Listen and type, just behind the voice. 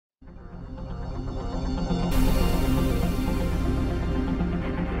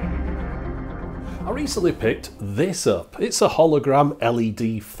I recently picked this up. It's a hologram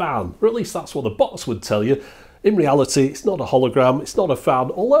LED fan, or at least that's what the box would tell you. In reality, it's not a hologram, it's not a fan,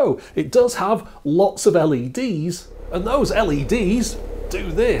 although it does have lots of LEDs, and those LEDs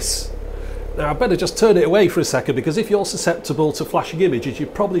do this. Now I better just turn it away for a second, because if you're susceptible to flashing images, you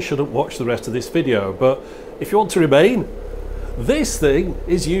probably shouldn't watch the rest of this video, but if you want to remain, this thing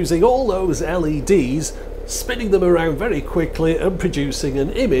is using all those LEDs, spinning them around very quickly and producing an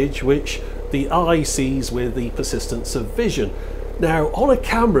image which the eye sees with the persistence of vision. Now on a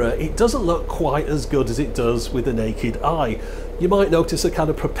camera it doesn't look quite as good as it does with the naked eye. You might notice a kind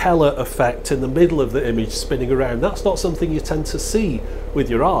of propeller effect in the middle of the image spinning around. That's not something you tend to see with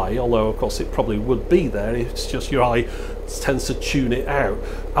your eye, although of course it probably would be there, it's just your eye tends to tune it out.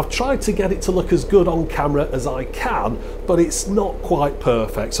 I've tried to get it to look as good on camera as I can, but it's not quite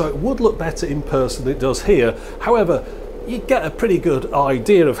perfect, so it would look better in person than it does here. However, you get a pretty good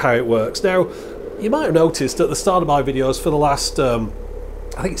idea of how it works. Now, you might have noticed at the start of my videos for the last, I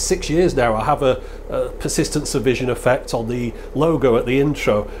think it's 6 years now, I have a persistence of vision effect on the logo at the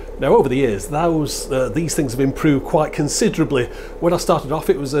intro. Now over the years, these things have improved quite considerably. When I started off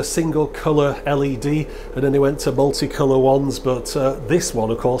it was a single colour LED, and then they went to multicolour ones, but this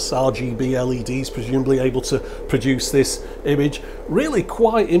one of course, RGB LEDs, presumably able to produce this image. Really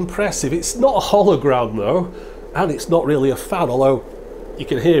quite impressive. It's not a hologram though, and it's not really a fan, although you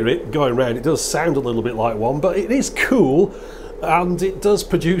can hear it going around. It does sound a little bit like one, but it is cool, and it does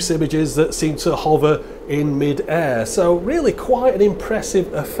produce images that seem to hover in mid-air. So really quite an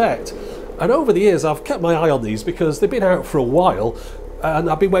impressive effect. And over the years I've kept my eye on these because they've been out for a while and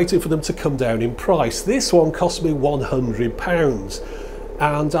I've been waiting for them to come down in price. This one cost me £100.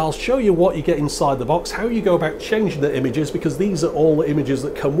 And I'll show you what you get inside the box, how you go about changing the images, because these are all the images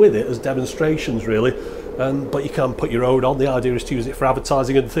that come with it as demonstrations really, but you can put your own on. The idea is to use it for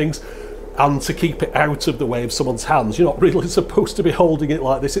advertising and things, and to keep it out of the way of someone's hands. You're not really supposed to be holding it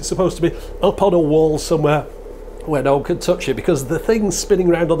like this. It's supposed to be up on a wall somewhere where no one can touch it, because the thing's spinning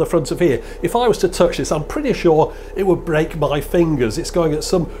around on the front of here. If I was to touch this, I'm pretty sure it would break my fingers. It's going at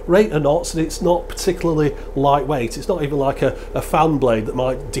some rate of knots, and it's not particularly lightweight. It's not even like a fan blade that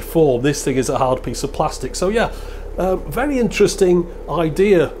might deform. This thing is a hard piece of plastic. So yeah, very interesting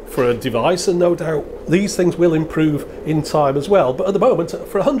idea for a device, and no doubt these things will improve in time as well. But at the moment,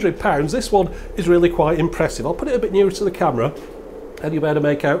 for £100, this one is really quite impressive. I'll put it a bit nearer to the camera, and you better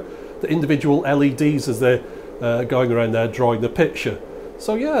make out the individual LEDs as they're going around there drawing the picture.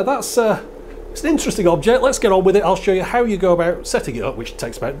 So yeah, that's it's an interesting object. Let's get on with it. I'll show you how you go about setting it up, which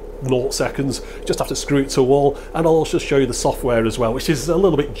takes about 0 seconds. Just have to screw it to a wall, and I'll also show you the software as well, which is a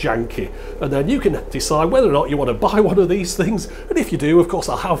little bit janky, and then you can decide whether or not you want to buy one of these things, and if you do, of course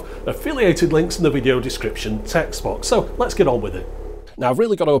I'll have affiliated links in the video description text box. So let's get on with it. Now I've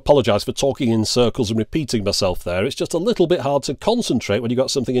really got to apologise for talking in circles and repeating myself there. It's just a little bit hard to concentrate when you've got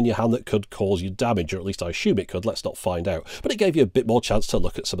something in your hand that could cause you damage, or at least I assume it could. Let's not find out. But it gave you a bit more chance to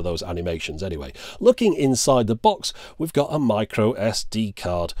look at some of those animations anyway. Looking inside the box, we've got a micro SD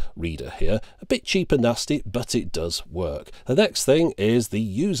card reader here. A bit cheap and nasty, but it does work. The next thing is the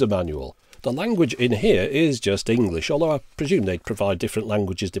user manual. The language in here is just English, although I presume they provide different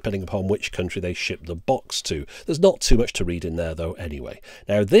languages depending upon which country they ship the box to. There's not too much to read in there though anyway.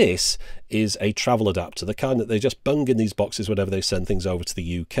 Now this is a travel adapter, the kind that they just bung in these boxes whenever they send things over to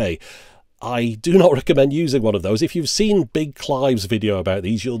the UK. I do not recommend using one of those. If you've seen Big Clive's video about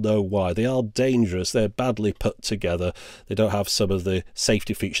these, you'll know why. They are dangerous. They're badly put together. They don't have some of the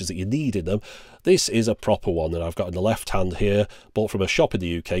safety features that you need in them. This is a proper one that I've got in the left hand here, bought from a shop in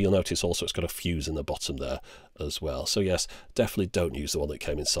the UK. You'll notice also it's got a fuse in the bottom there as well. So yes, definitely don't use the one that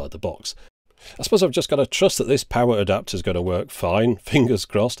came inside the box. I suppose I've just got to trust that this power adapter is going to work fine, fingers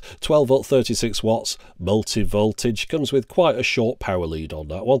crossed. 12 volt 36 watts multi-voltage, comes with quite a short power lead on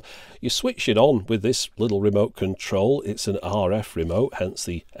that one. You switch it on with this little remote control. It's an RF remote, hence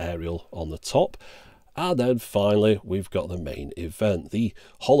the aerial on the top. And then finally we've got the main event, the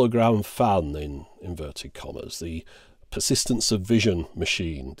hologram fan in inverted commas, the persistence of vision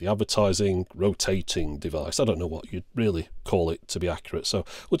machine, the advertising rotating device. I don't know what you'd really call it to be accurate, so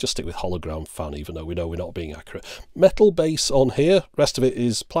we'll just stick with hologram fan, even though we know we're not being accurate. Metal base on here, rest of it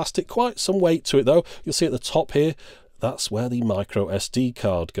is plastic. Quite some weight to it though. You'll see at the top here, that's where the micro SD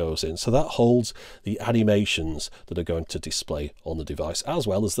card goes in. So that holds the animations that are going to display on the device, as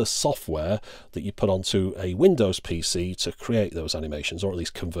well as the software that you put onto a Windows PC to create those animations, or at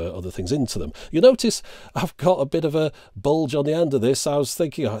least convert other things into them. You'll notice I've got a bit of a bulge on the end of this. I was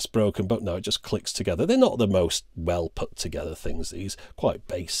thinking, oh, it's broken, but no, it just clicks together. They're not the most well put together things, these, quite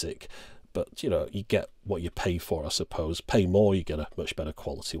basic. but you know, you get what you pay for, I suppose. Pay more, you get a much better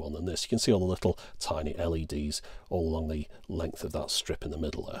quality one than this. You can see all the little tiny LEDs all along the length of that strip in the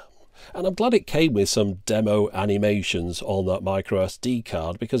middle there. And I'm glad it came with some demo animations on that micro SD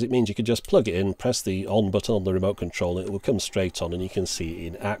card, because it means you can just plug it in, press the on button on the remote control, and it will come straight on and you can see it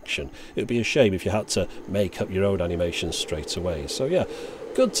in action. It would be a shame if you had to make up your own animations straight away. So yeah,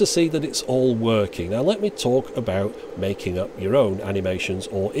 good to see that it's all working. Now let me talk about making up your own animations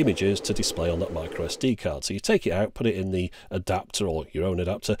or images to display on that micro SD card. So you take it out, put it in the adapter or your own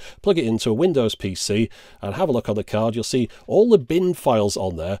adapter, plug it into a Windows PC and have a look on the card. You'll see all the bin files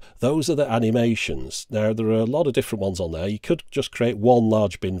on there. Those are the animations. Now there are a lot of different ones on there. You could just create one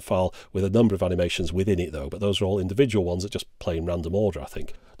large bin file with a number of animations within it though, but those are all individual ones that just play in random order, I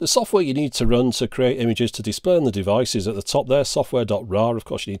think. The software you need to run to create images to display on the device is at the top there, software.rar. Of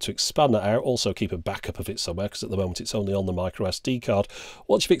course, you need to expand that out. Also keep a backup of it somewhere, because at the moment it's only on the micro SD card.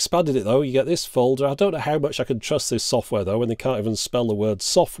 Once you've expanded it though, you get this folder. I don't know how much I can trust this software though, when they can't even spell the word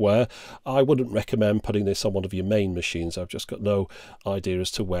software. I wouldn't recommend putting this on one of your main machines. I've just got no idea as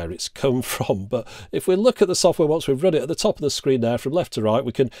to where it's come from. But if we look at the software once we've run it, at the top of the screen there, from left to right,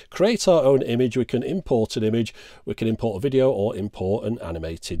 we can create our own image, we can import an image, we can import a video or import an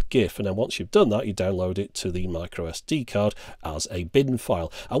animated GIF, and then once you've done that, you download it to the micro SD card as a bin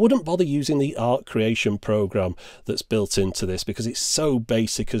file. I wouldn't bother using the art creation program that's built into this, because it's so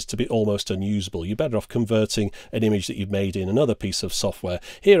basic as to be almost unusable. You're better off converting an image that you've made in another piece of software.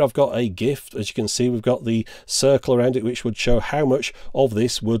 Here I've got a GIF. As you can see, we've got the circle around it, which would show how much of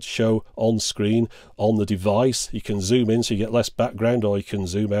this would show on screen on the device. You can zoom in so you get less background, or you can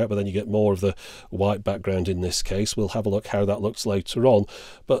zoom out, but then you get more of the white background in this case. We'll have a look how that looks later on.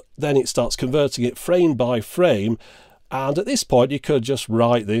 But then it starts converting it frame by frame, and at this point you could just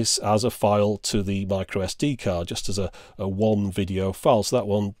write this as a file to the micro SD card, just as a one video file. So that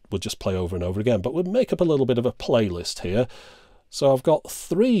one would just play over and over again, but we'll make up a little bit of a playlist here. So I've got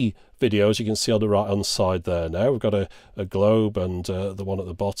 3 videos you can see on the right hand side there now. We've got a globe and the one at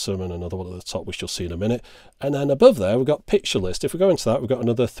the bottom and another one at the top, which you'll see in a minute. And then above there we've got picture list. If we go into that, we've got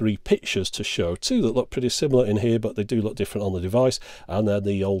another 3 pictures to show, 2 that look pretty similar in here, but they do look different on the device, and then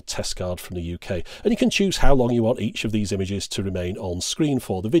the old test card from the UK. And you can choose how long you want each of these images to remain on screen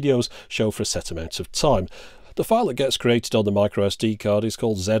for. The videos show for a set amount of time. The file that gets created on the micro SD card is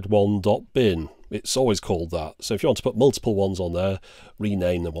called z1.bin. It's always called that. So if you want to put multiple ones on there,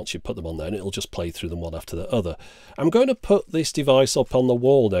 rename them once you put them on there, and it'll just play through them one after the other. I'm going to put this device up on the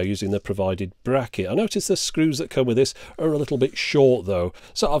wall now using the provided bracket. I notice the screws that come with this are a little bit short though,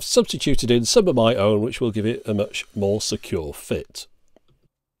 so I've substituted in some of my own, which will give it a much more secure fit.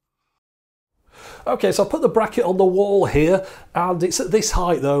 Okay, so I'll put the bracket on the wall here, and it's at this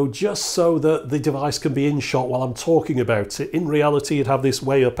height though, just so that the device can be in shot while I'm talking about it. In reality, you'd have this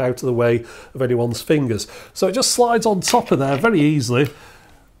way up out of the way of anyone's fingers. So it just slides on top of there very easily.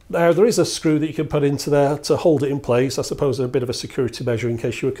 Now there is a screw that you can put into there to hold it in place. I suppose a bit of a security measure in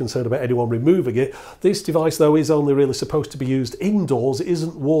case you were concerned about anyone removing it. This device though is only really supposed to be used indoors. It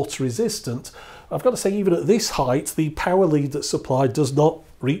isn't water resistant. I've got to say, even at this height, the power lead that's supplied does not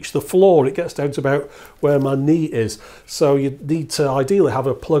reach the floor. It gets down to about where my knee is. So you need to ideally have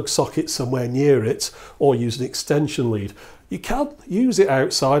a plug socket somewhere near it, or use an extension lead. You can use it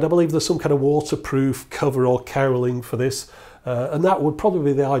outside. I believe there's some kind of waterproof cover or cowling for this. And that would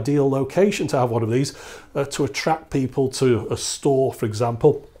probably be the ideal location to have one of these, to attract people to a store, for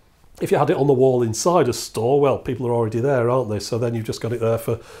example. If you had it on the wall inside a store, well, people are already there, aren't they? So then you've just got it there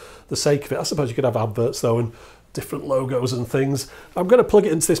for the sake of it. I suppose you could have adverts though, and different logos and things. I'm going to plug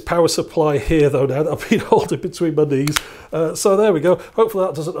it into this power supply here though now that I've been holding between my knees. So there we go. Hopefully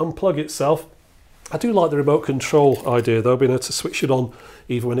that doesn't unplug itself. I do like the remote control idea though, being able to switch it on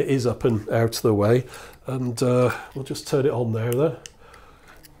even when it is up and out of the way. And we'll just turn it on there then.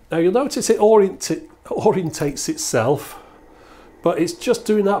 Now you'll notice it orientates itself, but it's just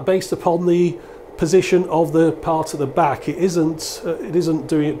doing that based upon the position of the part at the back. It isn't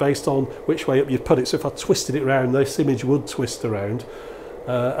doing it based on which way up you put it. So if I twisted it around, this image would twist around.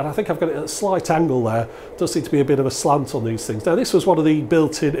 And I think I've got it at a slight angle there. Does seem to be a bit of a slant on these things. Now this was one of the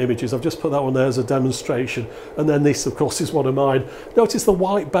built-in images. I've just put that one there as a demonstration. And then this, of course, is one of mine. Notice the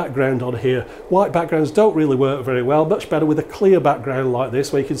white background on here. White backgrounds don't really work very well. Much better with a clear background like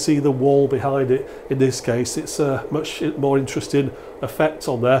this, where you can see the wall behind it. In this case, it's a much more interesting effect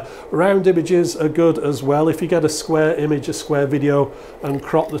on there. Round images are good as well. If you get a square image, a square video, and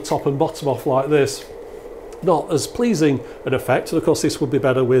crop the top and bottom off like this, not as pleasing an effect, and of course this would be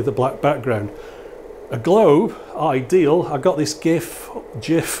better with a black background. A globe, ideal. I got this GIF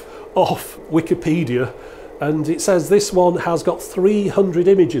off Wikipedia, and it says this one has got 300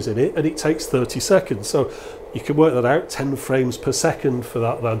 images in it and it takes 30 seconds. So you can work that out, 10 frames per second for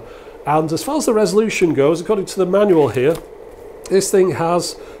that then. And as far as the resolution goes, according to the manual here, this thing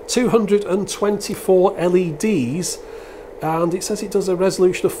has 224 LEDs, and it says it does a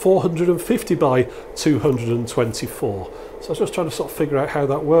resolution of 450 by 224. So I was just trying to sort of figure out how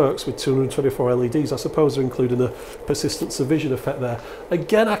that works with 224 LEDs. I suppose they're including a persistence of vision effect there.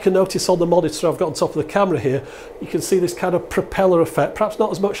 Again, I can notice on the monitor I've got on top of the camera here, you can see this kind of propeller effect, perhaps not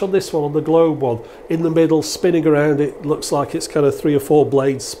as much on this one, on the globe one. In the middle, spinning around, it looks like it's kind of 3 or 4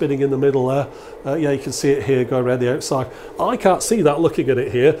 blades spinning in the middle there. Yeah, you can see it here going around the outside. I can't see that looking at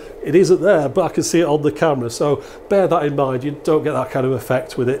it here. It isn't there, but I can see it on the camera. So bear that in mind. You don't get that kind of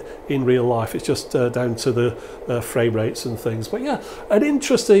effect with it in real life. It's just down to the frame rates and things. But yeah, an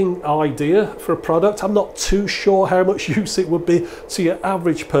interesting idea for a product. I'm not too sure how much use it would be to your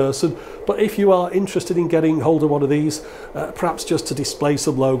average person, but if you are interested in getting hold of one of these, perhaps just to display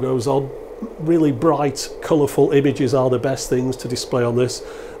some logos on, really bright, colourful images are the best things to display on this,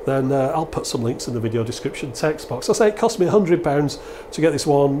 then I'll put some links in the video description text box. I say it cost me £100 to get this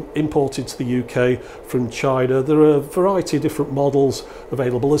one imported to the UK from China. There are a variety of different models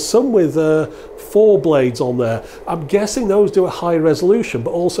available. There's some with 4 blades on there. I'm guessing those do a high resolution,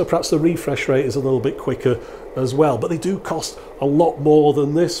 but also perhaps the refresh rate is a little bit quicker as well. But they do cost a lot more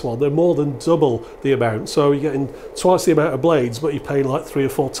than this one. They're more than double the amount. So you're getting twice the amount of blades, but you're paying like 3 or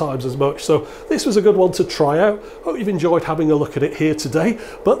 4 times as much. So this was a good one to try out. Hope you've enjoyed having a look at it here today.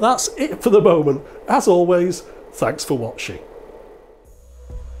 But that's it for the moment. As always, thanks for watching.